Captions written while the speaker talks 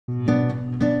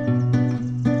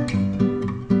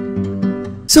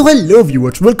So hello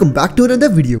viewers, welcome back to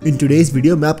another video. In today's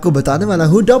video मैं आपको बताने वाला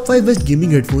हूँ टॉप 5 बेस्ट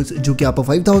गेमिंग हेडफोन्स जो कि आप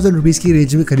 5000 रुपीज की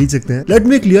रेंज में खरीद सकते हैं। लेट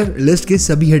मी क्लियर, लिस्ट के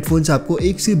सभी हेडफोन्स आपको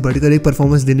एक से बढ़कर एक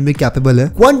परफॉर्मेंस देने में कैपेबल है।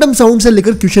 क्वांटम साउंड से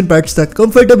लेकर क्वेश्चन पैड्स तक,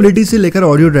 कंफर्टेबिलिटी से लेकर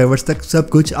ऑडियो ड्राइवर्स तक, सब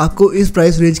कुछ आपको इस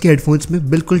प्राइस रेंज के हेडफोन्स में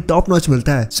बिल्कुल टॉप नॉच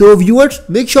मिलता है। So viewers,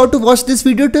 make sure to watch this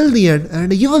video till the end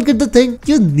and you will get the thing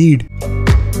you need.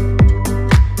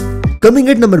 Coming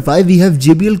at number 5, we have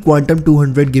JBL Quantum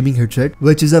 200 gaming headset,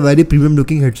 which is a very premium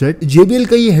looking headset. JBL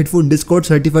का ये headphone Discord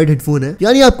certified headphone है,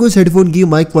 यानी आपको इस headphone की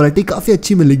mic quality काफी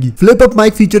अच्छी मिलेगी। फ्लिप अप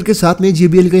माइक फीचर के साथ में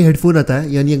JBL का ये हेडफोन आता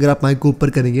है, यानी अगर आप माइक को ऊपर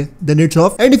करेंगे then it's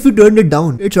off and if you turn it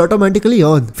down it's automatically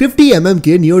on। 50 mm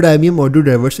के नियोडायमियम ऑडियो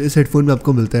ड्राइवर्स इस हेडफोन में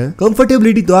आपको मिलते हैं।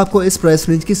 कंफर्टेबिलिटी तो आपको इस प्राइस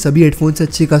रेंज के सभी हेडफोन से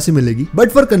अच्छी खासी मिलेगी,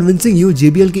 but for convincing you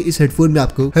JBL के इस हेडफोन में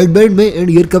आपको हेडबैंड में एंड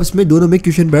ईयर कप्स में दोनों में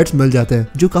क्वेश्चन पैड्स मिल जाते हैं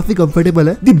जो काफी कंफर्टेबल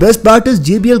है। The best part is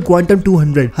JBL quantum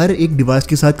 200 हर एक डिवाइस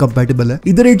के साथ कंपैटिबल है।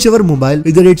 इधर इट्स योर मोबाइल,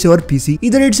 इधर इट्स योर पीसी,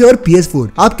 इधर इट्स योर PS4।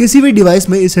 आप किसी भी डिवाइस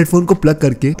में इस हेडफोन को प्लग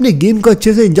करके अपने गेम को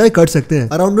अच्छे से एंजॉय कर सकते हैं।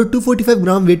 अराउंड 245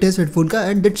 ग्राम वेट है इस हेडफोन का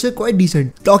and that's quite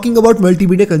decent. Talking about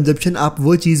multimedia consumption, आप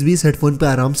वो चीज भी इस हेडफोन पे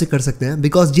आराम से कर सकते हैं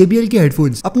बिकॉज JBL के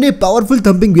हेडफोन्स अपने पावरफुल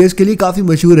थंपिंग बेस के लिए काफी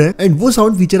मशहूर है एंड वो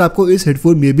साउंड फीचर आपको इस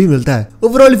हेडफोन में भी मिलता है।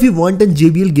 Overall if you want an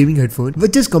JBL gaming headphone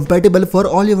which is compatible for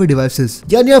all your devices,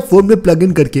 यानी आप फोन में प्लग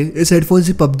इन करके इस हेडफोन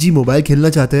से PUBG मोबाइल खेलना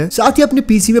चाहते हैं, साथ ही अपने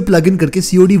पीसी में प्लग इन करके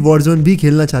COD वॉरजोन भी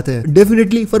खेलना चाहते हैं,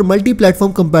 definitely for multi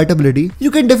platform compatibility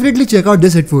you can definitely check out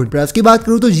this headphone. Price की बात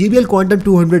करूं तो JBL Quantum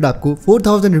 200 आपको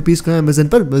 4000 रुपीज का अमेज़न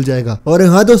पर मिल जाएगा। और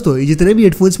हाँ दोस्तों, ये जितने भी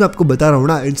हेडफोन्स मैं आपको बता रहा हूँ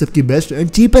ना, इन सब की best and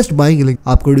cheapest buying link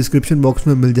आपको डिस्क्रिप्शन बॉक्स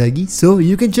में मिल जाएगी, so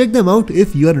you can check them out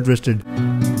if you are interested.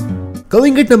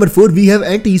 Coming at number 4, we have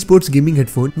anti-sports gaming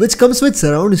headphone which comes with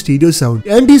surround stereo sound।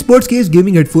 Anti-sports के इस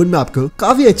gaming headphone में आपको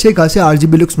काफी अच्छे खासे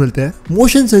RGB लुक्स मिलते हैं।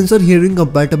 मोशन सेंसर हियरिंग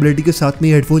कंपैटिबिलिटी के साथ में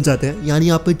हेडफोन्स आते हैं, यानी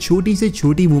आप छोटी से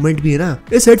छोटी मूवमेंट भी है ना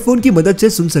इस हेडफोन की मदद से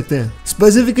सुन सकते हैं।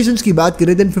 स्पेसिफिकेशंस की बात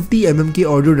करें देन 50 mm के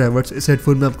ऑडियो ड्राइवर्स इस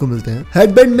हेडफोन में आपको मिलते हैं।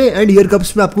 हेडबैंड में एंड ईयर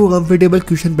कप्स में आपको कंफर्टेबल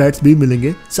क्वेश्चन पैड्स भी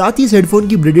मिलेंगे, साथ ही इस हेडफोन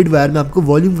की ब्रेडेड वायर में आपको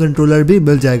वॉल्यूम कंट्रोलर भी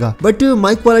मिल जाएगा। बट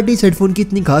माइक क्वालिटी इस हेडफोन की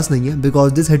इतनी खास नहीं है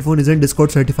because this headphone isn't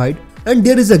Discord certified and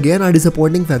there is again a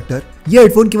disappointing factor. ये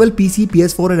हेडफोन केवल PC,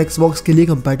 PS4 एंड Xbox के लिए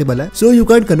कंपैटिबल है, so you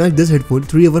can connect this headphone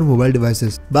through your mobile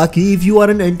devices. बाकी if you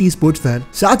are an anti sports fan,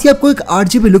 साथ ही आपको एक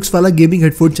RGB looks वाला गेमिंग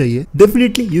हेडफोन चाहिए,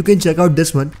 definitely you can check out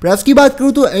this one. Price की बात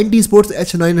करूं तो anti sports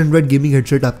H900 gaming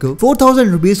headset आपको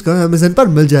 4000 रुपीज का अमेज़न पर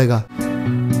मिल जाएगा।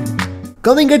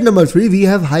 Coming at number 3, we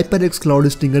have hyperx cloud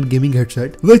stinger gaming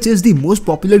headset, which is the most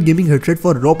popular gaming headset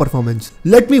for raw performance.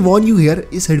 Let me warn you here,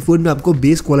 इस headphone में आपको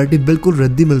base quality बिल्कुल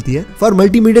रद्दी मिलती है। For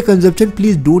multimedia consumption,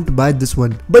 please don't buy this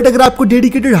one. But अगर आपको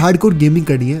dedicated hardcore gaming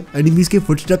करनी है, एनिमीज के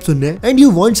फुटस्टेप्स सुनने हैं, and you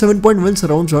want 7.1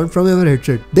 surround sound from your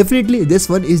headset, definitely this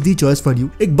one is the choice for you.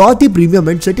 एक बहुत ही प्रीमियम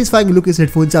एंड सेटिस्फाइंग लुक इस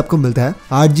हेडफोन से आपको मिलता है।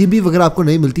 RGB वगैरह आपको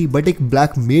नहीं मिलती, बट एक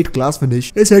ब्लैक मेट क्लास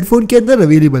फिनिश इस हेडफोन के अंदर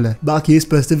अवेलेबल है। बाकी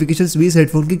स्पेसिफिकेशंस भी इस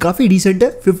हेडफोन की काफी डिसेंट है।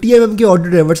 50 mm के ऑडियो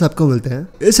ड्राइवर्स आपको मिलते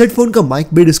हैं। इस हेडफोन का माइक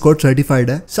भी Discord सर्टिफाइड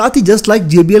है, साथ ही जस्ट लाइक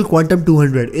JBL Quantum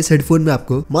 200 इस हेडफोन में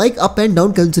आपको mic up and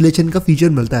down cancellation का फीचर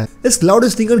मिलता है। इस क्लाउड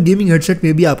स्टिंगर गेमिंग हेडसेट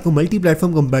में भी आपको मल्टी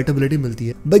प्लेटफॉर्म कंपैटिबिलिटी मिलती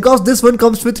है because this one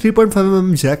comes with 3.5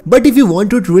 mm Jack, but if you want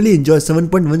to truly enjoy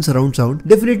 7.1 surround sound,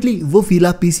 definitely वो फील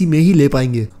आप PC में ही ले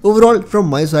पाएंगे। Overall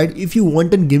from my side, if you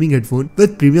want an gaming headphone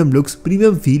with premium looks,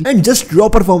 premium feel and just raw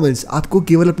performance, आपको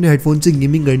केवल अपने headphone से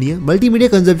gaming करनी है, मल्टीमीडिया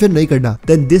कंजप्शन नहीं करना,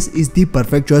 then this is the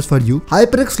perfect choice for you.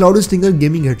 hyperx cloud stinger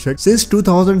gaming headset since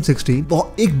 2016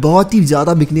 एक बहुत ही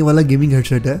ज्यादा बिकने वाला गेमिंग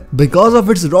हेडसेट है because of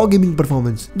its raw gaming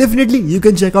performance. Definitely you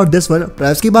can check out this one.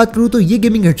 Price की बात करूं तो ये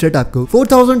गेमिंग हेडसेट आपको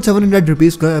 4700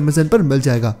 रुपीज का अमेज़न पर मिल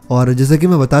जाएगा, और जैसे कि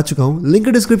मैं बता चुका हूँ, लिंक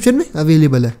डिस्क्रिप्शन में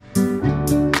अवेलेबल है।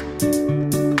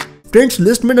 फ्रेंड्स,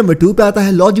 लिस्ट में नंबर 2 पे आता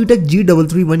है Logitech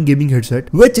G331 gaming headset,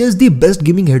 which is the best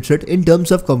gaming headset in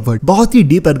terms of comfort। बहुत ही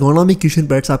डीप एर्गोनॉमिक क्वेश्चन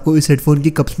पैड्स आपको इस हेडफोन की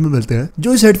कप्स में मिलते हैं,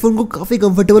 जो इस हेडफोन को काफी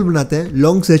कंफर्टेबल बनाते हैं।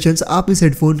 लॉन्ग सेशंस आप इस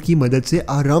हेडफोन की मदद से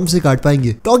आराम से काट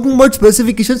पाएंगे। टॉकिंग अबाउट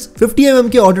स्पेसिफिकेशंस, 50 mm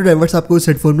के ऑडियो ड्राइवर्स आपको इस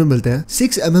हेडफोन में मिलते हैं।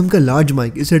 6 mm का लार्ज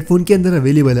माइक इस हेडफोन के अंदर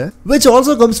अवेलेबल है, which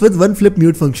also comes with one flip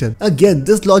mute function। Again,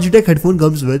 this Logitech headphone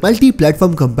comes with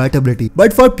multi-platform compatibility,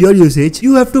 but for pure usage,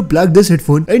 you have to plug this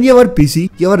headphone in your PC,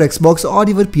 your Xbox or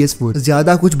your PS4।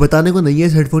 ज्यादा कुछ बताने को नहीं है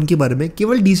इस headphone के बारे में,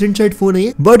 केवल डिसेंट हेडफोन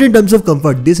है, but in terms of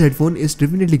comfort this headphone is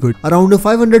definitely good. Around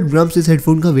 500 grams इस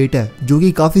हेडफोन का वेट है, जो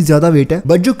कि काफी ज्यादा वेट है,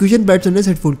 बट जो क्वेश्चन पैड्स हैं इस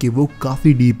हेडफोन की वो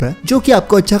काफी डीप है, जो कि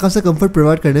आपको अच्छा खासा कंफर्ट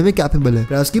प्रोवाइड करने में कैपेबल है।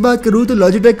 प्राइस की बात करूँ तो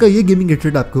Logitech का ये गेमिंग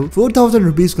हेडसेट आपको 4000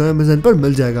 रुपीज का अमेज़न पर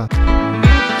मिल जाएगा।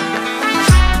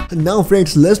 नाउ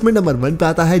फ्रेंड्स, लिस्ट में नंबर 1 पे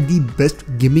आता है the best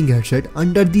gaming headset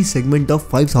under the segment of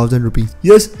 5000 rupees.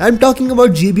 Yes, I am talking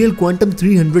about JBL Quantum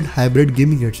 300 hybrid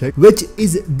gaming headset, which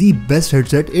is the best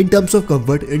headset in terms of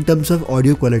comfort, in terms of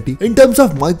audio quality, in terms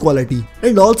of mic quality,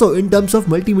 and also in terms of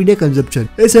multimedia consumption।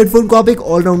 इस headphone को आप एक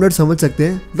allrounder समझ सकते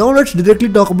हैं। Now let's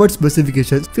directly talk about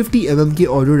specifications। 50 mm के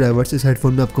audio drivers इस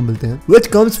headphone में आपको मिलते हैं,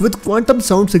 which comes with quantum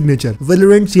sound signature।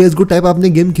 Valorant, CS:GO type आपने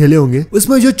गेम खेले होंगे,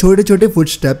 उसमें जो छोटे छोटे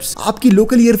फुटस्टेप्स आपकी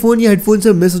लोकल ईयरफोन या हेडफोन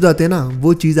से मिस हो जाते हैं ना,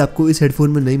 वो चीज आपको इस हेडफोन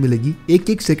में नहीं मिलेगी।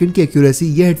 एक सेकंड की एक्यूरेसी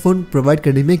ये हेडफोन प्रोवाइड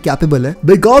करने में कैपेबल है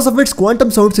because of its quantum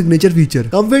sound signature feature.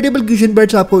 Comfortable caution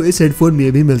pads आपको इस हेडफोन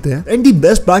में भी मिलते हैं and the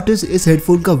best part is इस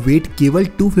हेडफोन का वेट केवल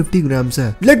 250 ग्राम्स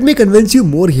है। Let me convince you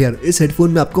more here. इस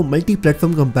हेडफोन में आपको मल्टी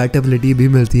प्लेटफॉर्म कंपैटिबिलिटी भी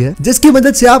मिलती है, जिसकी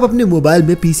मदद से आप अपने मोबाइल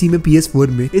में, पीसी में, PS4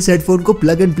 में इस हेडफोन को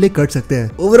प्लग एंड प्ले कर सकते हैं।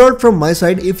 Overall from my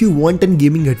side, if you want an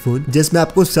gaming headphone जिसमें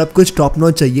आपको सब कुछ टॉप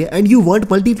नॉच चाहिए and you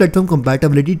want multi platform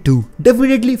compatibility to,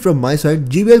 definitely from my side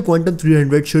JBL Quantum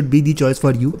 300 should be the choice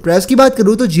for you. Price की बात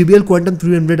करूँ तो JBL Quantum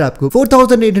 300 आपको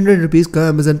 4800 रुपीज का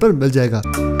अमेज़न पर मिल जाएगा।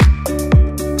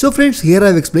 So friends, here I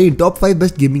have explained top 5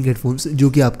 best gaming headphones जो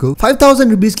कि आपको 5000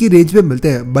 रुपीज की रेंज में मिलते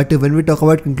हैं। But when we talk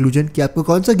about conclusion कि आपको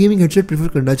कौन सा गेमिंग हेडसेट प्रेफर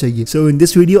करना चाहिए, so in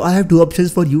this video I have two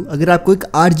options for you। अगर आपको एक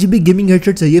RGB गेमिंग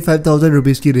हेडसेट चाहिए 5000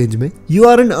 रुपीज की रेंज में, you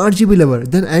are an RGB lover,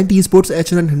 then anti-sports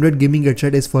H900 gaming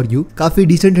headset is for you। काफी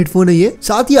decent headphone है ये,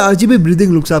 साथ ही RGB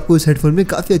ब्रीदिंग लुक्स आपको इस हेडफोन में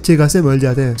काफी अच्छे खासे मिल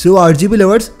जाते हैं। So RGB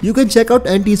lovers, you can check out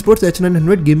anti-sports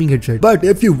H900 gaming headset। But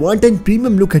if you want a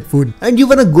premium look headphone and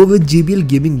you wanna go with JBL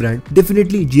gaming brand,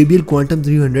 definitely JBL Quantum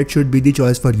 300 should be the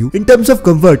choice for you in terms of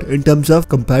comfort, in terms of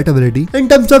compatibility, in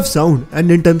terms of sound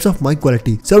and in terms of mic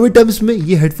quality। सभी terms में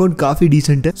ये headphone काफी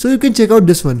decent है, so you can check out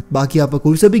this one। बाकी आप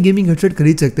कोई सा भी गेमिंग हेडसेट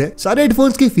खरीद सकते हैं। सारे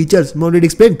हेडफोन्स के फीचर्स मैं ऑलरेडी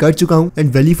एक्सप्लेन कर चुका हूँ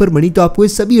एंड वैल्यू फॉर मनी तो आपको ये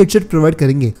सभी हेडसेट प्रोवाइड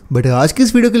करेंगे। बट आज की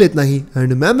इस वीडियो के लिए इतना ही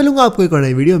एंड मैं मिलूंगा आपको एक और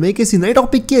नई वीडियो में किसी नए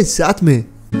टॉपिक के साथ में।